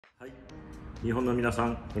はい、日本の皆さ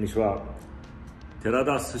んこんにちは。寺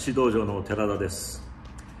田寿司道場の寺田です。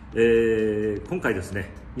今回です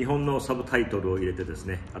ね、日本のサブタイトルを入れてです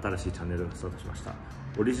ね、新しいチャンネルがスタートしました。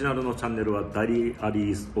オリジナルのチャンネルはダリー・ア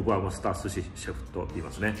リーズ・オブ・アマスター寿司シェフと言い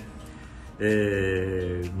ますね。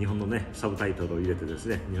日本のねサブタイトルを入れてです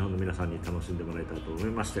ね、日本の皆さんに楽しんでもらいたいと思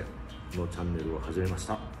いまして、このチャンネルを始めまし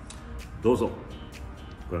た。どうぞ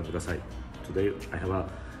ご覧ください。Today I have a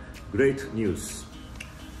great news.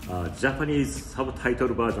 Japanese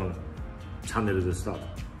subtitle version channel is start.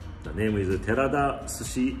 The name is Terada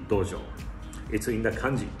Sushi Dojo. It's in the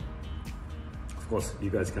kanji. Of course, you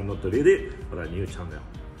guys cannot read it, but a new channel.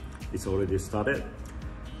 It's already started.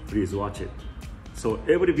 Please watch it. So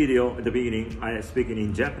every video at the beginning, I am speaking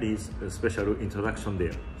in Japanese, a special introduction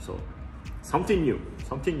there. So something new,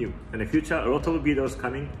 something new. In the future, a lot of videos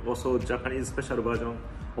coming. Also, Japanese special version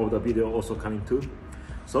of the video also coming too.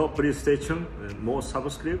 So please stay tuned. More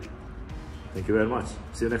subscribe. Thank you very much.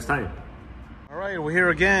 See you next time. All right, we're here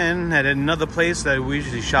again at another place that we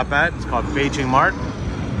usually shop at. It's called Beijing Mart,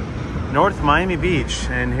 North Miami Beach.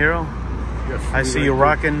 And Hiro, Yes, I see you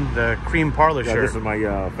rocking the cream parlor shirt. This is my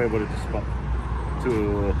favorite spot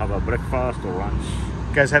to have a breakfast or lunch.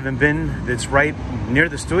 You guys haven't been? It's right near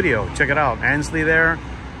the studio. Check it out. Ansley there.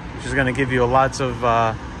 She's going to give you lots of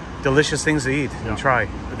delicious things to eat and try.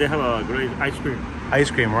 They have a great ice cream. Ice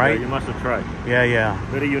cream, right? Yeah, you must try. Yeah, yeah.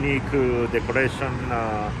 Very unique decoration.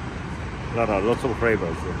 Lots of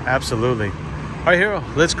flavors. Absolutely. All right, Hiro,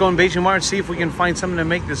 let's go in Beijing Mart and see if we can find something to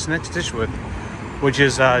make this next dish with, which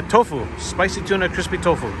is tofu, spicy tuna, crispy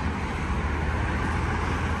tofu.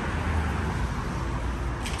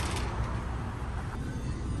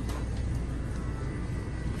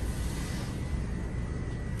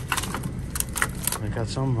 I got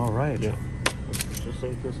some, all right. Yeah. Just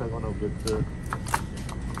in case I want to get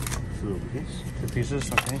two pieces. 2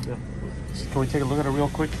 pieces, okay. Yeah. Can we take a look at it real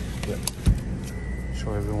quick? Yeah.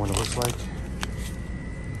 Show everyone what it looks like.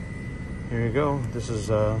 Here you go. This is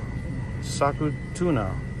Saku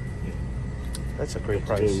Tuna. That's a great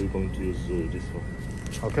price. Today we're going to use this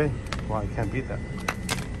one. Okay. Well, you can't beat that.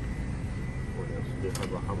 What else? They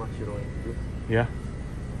have how much you want to do? Yeah.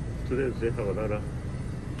 Today they have a lot of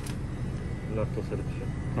natto selection.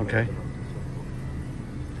 Okay.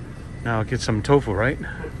 Now get some tofu, right?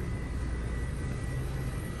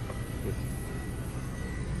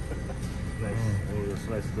 Nice. Oh,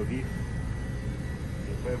 slice the beef.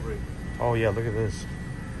 Your favorite. Oh yeah, look at this.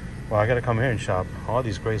 Well, I gotta come here and shop. All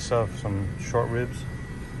these great stuff. Some short ribs.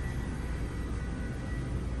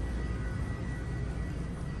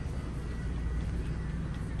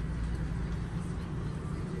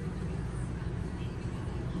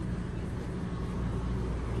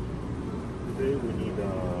 Today we need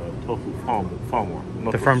tofu firm one.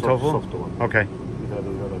 Not The firm soft, tofu? Soft one. Okay. Because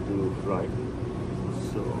we're gonna do dry.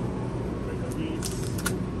 So like this.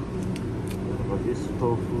 But this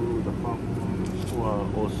tofu, the firm one, or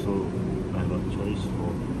also I have a choice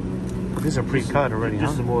for. These are pre-cut already, This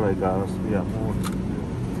huh? is more like more.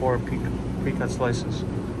 4 pre-cut slices. So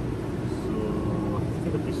I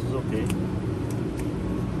think this is okay.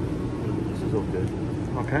 This is okay.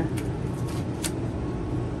 Okay.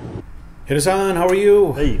 Hiro-san, how are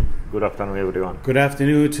you? Hey, good afternoon, everyone. Good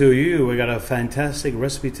afternoon to you. We got a fantastic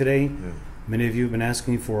recipe today. Many of you have been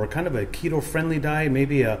asking for kind of a keto-friendly diet,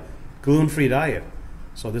 maybe a gluten-free diet.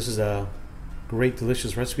 So this is a great,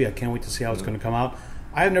 delicious recipe. I can't wait to see how it's going to come out.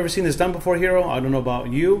 I have never seen this done before, Hiro. I don't know about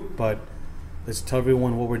you, but let's tell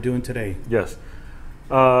everyone what we're doing today. Yes.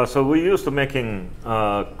 So we used to making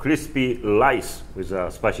crispy rice with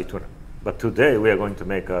spicy tuna. But today we are going to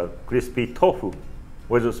make a crispy tofu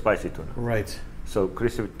with a spicy tuna. Right. So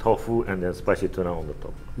crispy tofu and then spicy tuna on the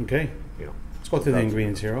top. Okay. You know. Let's go through the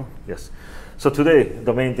ingredients, Hiro. Yes. So today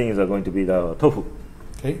the main thing is going to be the tofu.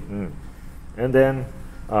 Okay. And then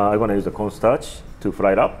I'm going to use the cornstarch to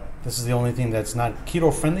fry it up. This is the only thing that's not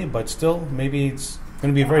keto-friendly, but still, maybe it's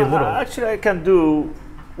going to be very little. Actually, I can do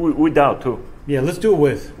without too. Yeah, let's do it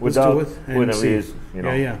with. Without, let's do it with and see. You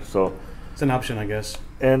know, yeah. So it's an option, I guess.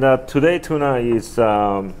 And today tuna is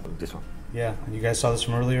this one. Yeah, and you guys saw this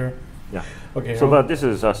from earlier. Yeah. Okay. So, but this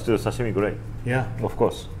is still sashimi grade. Yeah. Of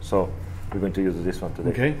course. So we're going to use this one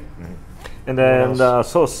today. Okay. And then the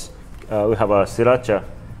sauce, we have a sriracha,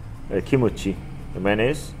 kimchi,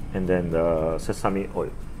 mayonnaise, and then the sesame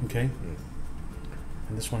oil. Okay.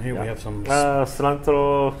 And this one here, we have some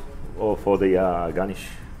cilantro for the garnish.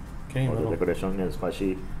 Okay. For the decoration and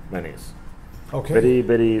spicy mayonnaise. Okay. Very,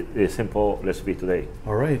 very simple recipe today.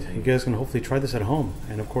 All right. You guys can hopefully try this at home.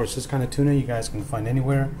 And of course, this kind of tuna you guys can find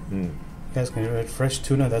anywhere. You guys can get fresh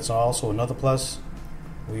tuna. That's also another plus.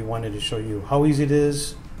 We wanted to show you how easy it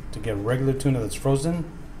is to get regular tuna that's frozen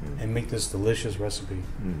and make this delicious recipe.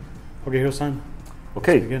 Okay, Hiro-san.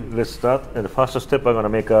 Okay, let's start. And the first step, I'm gonna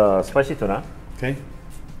make a spicy tuna. Okay.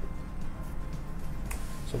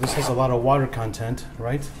 So this has a lot of water content,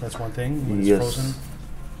 right? That's one thing when it's frozen.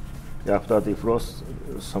 After defrost,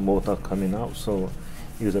 some water coming out. So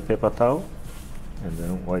use a paper towel and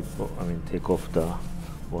then take off the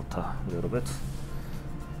water a little bit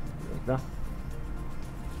like that.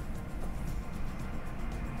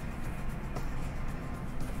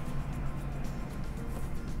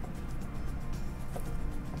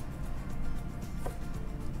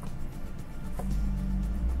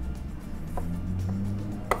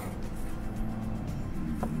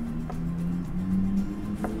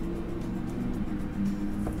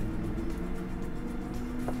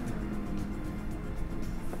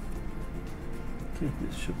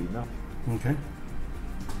 This should be enough. Okay.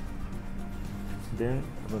 Then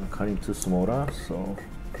I'm going to cut into smaller, so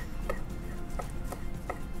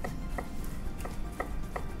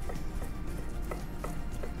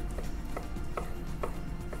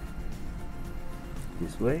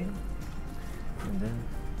this way, and then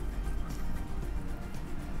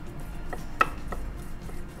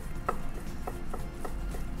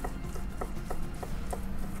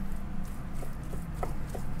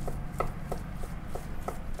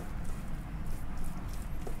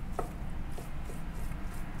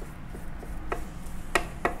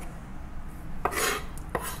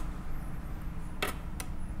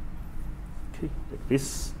like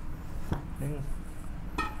this, and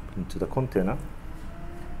into the container.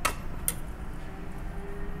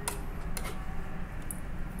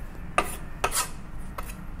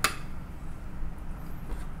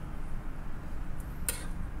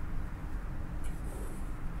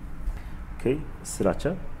 Okay,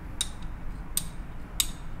 sriracha,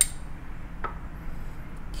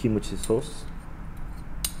 kimchi sauce,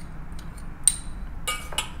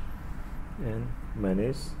 and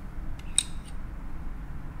mayonnaise.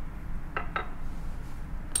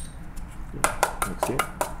 Mix it.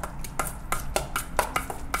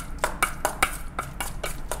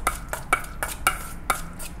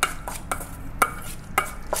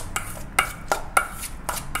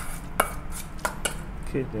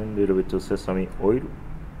 Okay, then a little bit of sesame oil.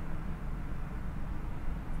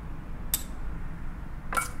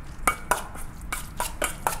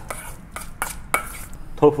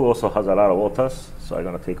 Tofu also has a lot of water, so I'm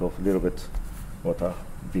gonna take off a little bit water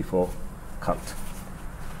before cut.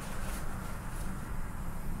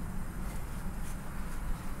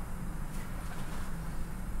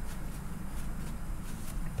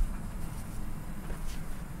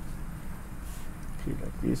 Okay,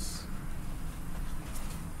 like this.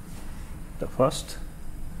 The first,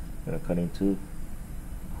 I'm gonna cut into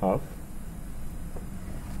half.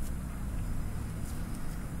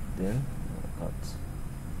 Then cut.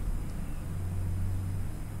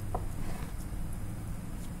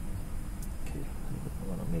 Okay, I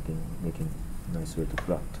wanna making nice way to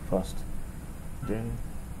cut first. Then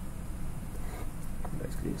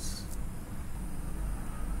like this.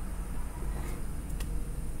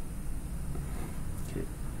 Okay,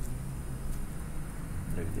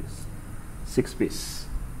 like this. 6 pieces.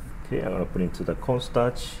 Okay, I'm gonna put into the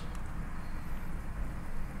cornstarch.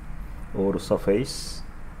 All surface.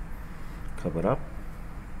 Cover up.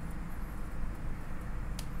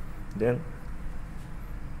 Then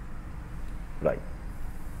right.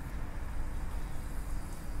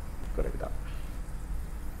 Go like that.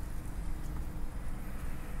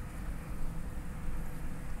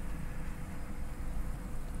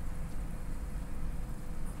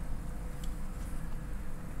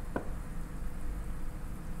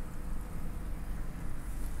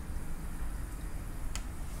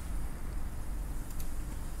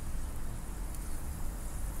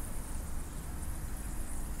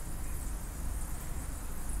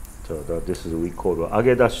 So this is we call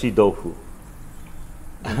agedashi tofu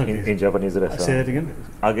in Japanese restaurant. Say that again.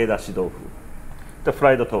 Agedashi tofu, the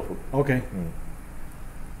fried tofu. Okay.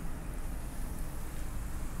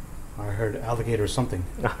 I heard alligator or something.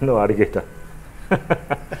 No, alligator.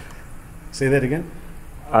 Say that again.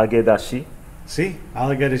 Agedashi. See,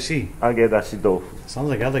 alligator shi. Agedashi tofu. Sounds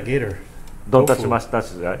like alligator. Don't Tofu. touch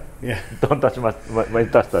mustache, right? Yeah. Don't touch my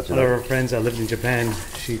mustache. One of our friends that lived in Japan,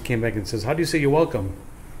 she came back and says, "How do you say you're welcome?"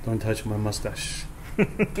 Don't touch my mustache.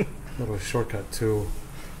 Little shortcut to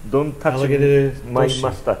Don't touch alligator my tofu.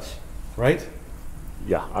 mustache. Right?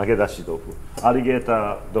 Yeah, agedashi tofu.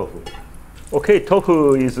 Alligator tofu. Okay,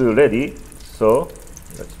 tofu is ready. So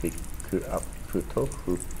let's pick up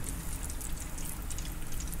tofu.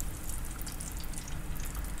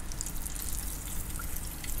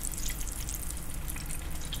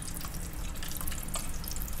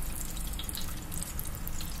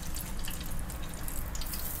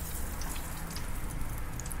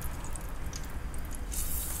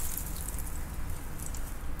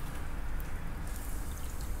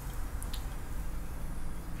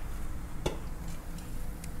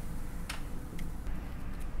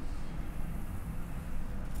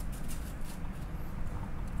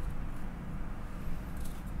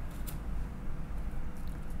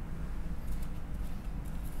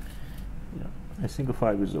 Yeah, I think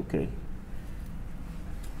 5 is okay.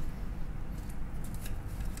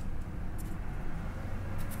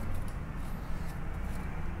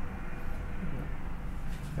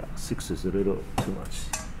 Yeah, 6 is a little too much.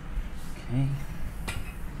 Okay.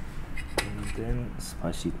 And then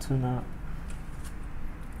spicy tuna.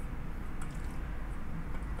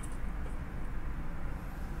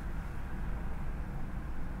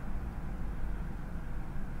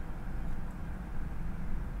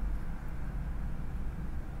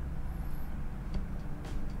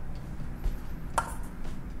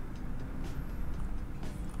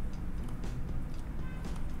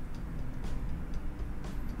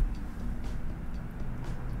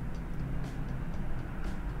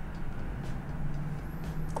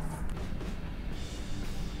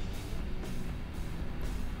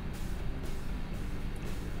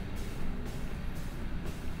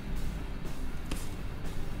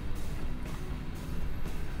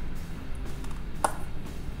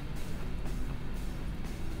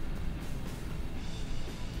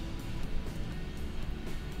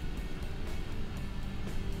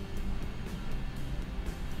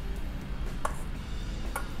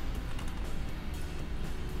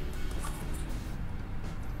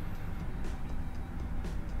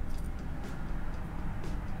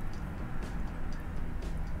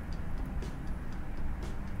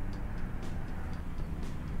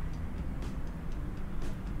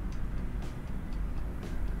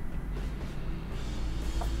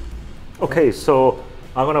 Okay, so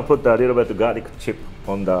I'm gonna put a little bit of garlic chip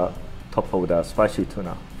on the top of the spicy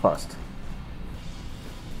tuna first.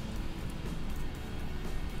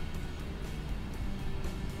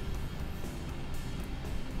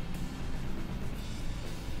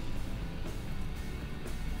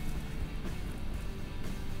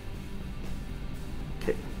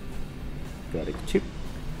 Okay, garlic chip.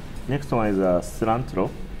 Next one is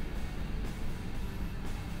cilantro.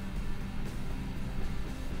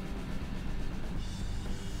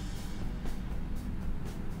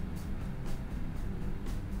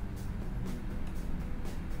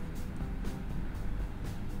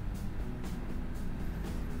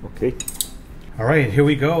 Okay. All right, here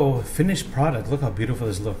we go. Finished product. Look how beautiful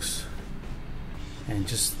this looks. And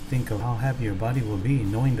just think of how happy your body will be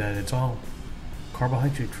knowing that it's all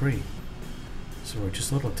carbohydrate free. So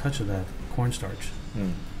just a little touch of that cornstarch.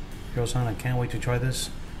 Hiro-san, I can't wait to try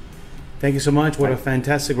this. Thank you so much. What a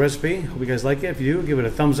fantastic recipe. Hope you guys like it. If you do, give it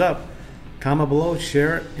a thumbs up. Comment below,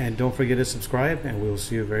 share it, and don't forget to subscribe. And we'll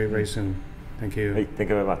see you very, very soon. Thank you. Hey, thank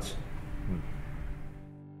you very much.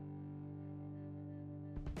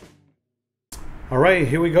 All right,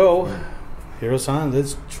 here we go. Hiro-san,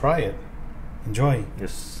 let's try it. Enjoy.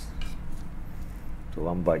 Yes. So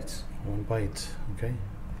 1 bite. 1 bite, okay.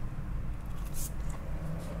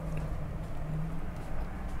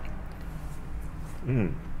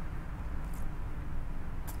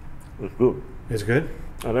 It's good. It's good?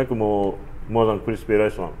 I like more than crispy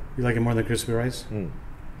rice one. You like it more than crispy rice?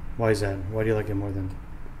 Why is that? Why do you like it more than?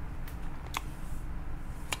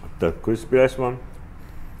 The crispy rice one,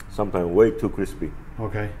 sometimes way too crispy.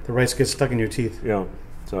 Okay. The rice gets stuck in your teeth. Yeah.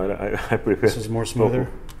 So I prefer. This is more smoother.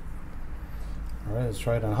 Tofu. All right, let's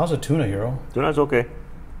try it on. How's the tuna, Hiro? Tuna's okay.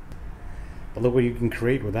 But look what you can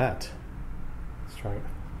create with that. Let's try it.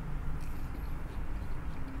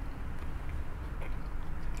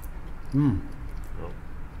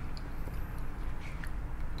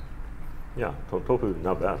 Yeah, tofu is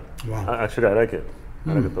not bad. Wow. Actually, I like it.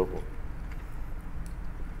 I like the tofu.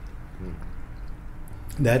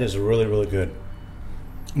 That is really, really good.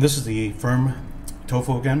 This is the firm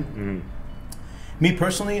tofu again. Me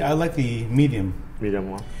personally, I like the medium.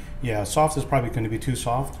 Medium one. Yeah, soft is probably going to be too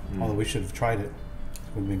soft, although we should have tried it. It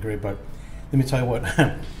would have been great, but let me tell you what,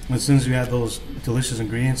 as soon as you add those delicious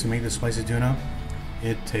ingredients to make this spicy tuna,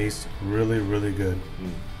 it tastes really, really good.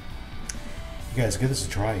 You guys, give this a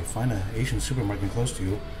try. Find an Asian supermarket close to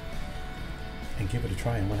you and give it a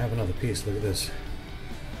try. I'm going to have another piece. Look at this.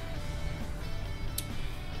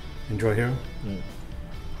 Enjoy, Hiro?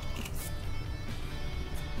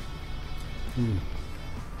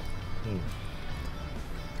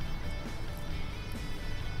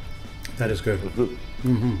 That is good. It's good.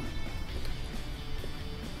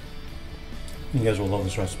 You guys will love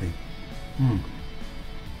this recipe.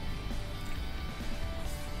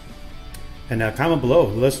 And now comment below.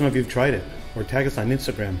 Let us know if you've tried it. Or tag us on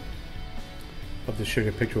Instagram. Love to share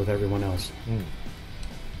your picture with everyone else.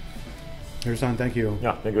 Hiro-san, thank you.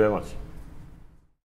 Yeah, thank you very much.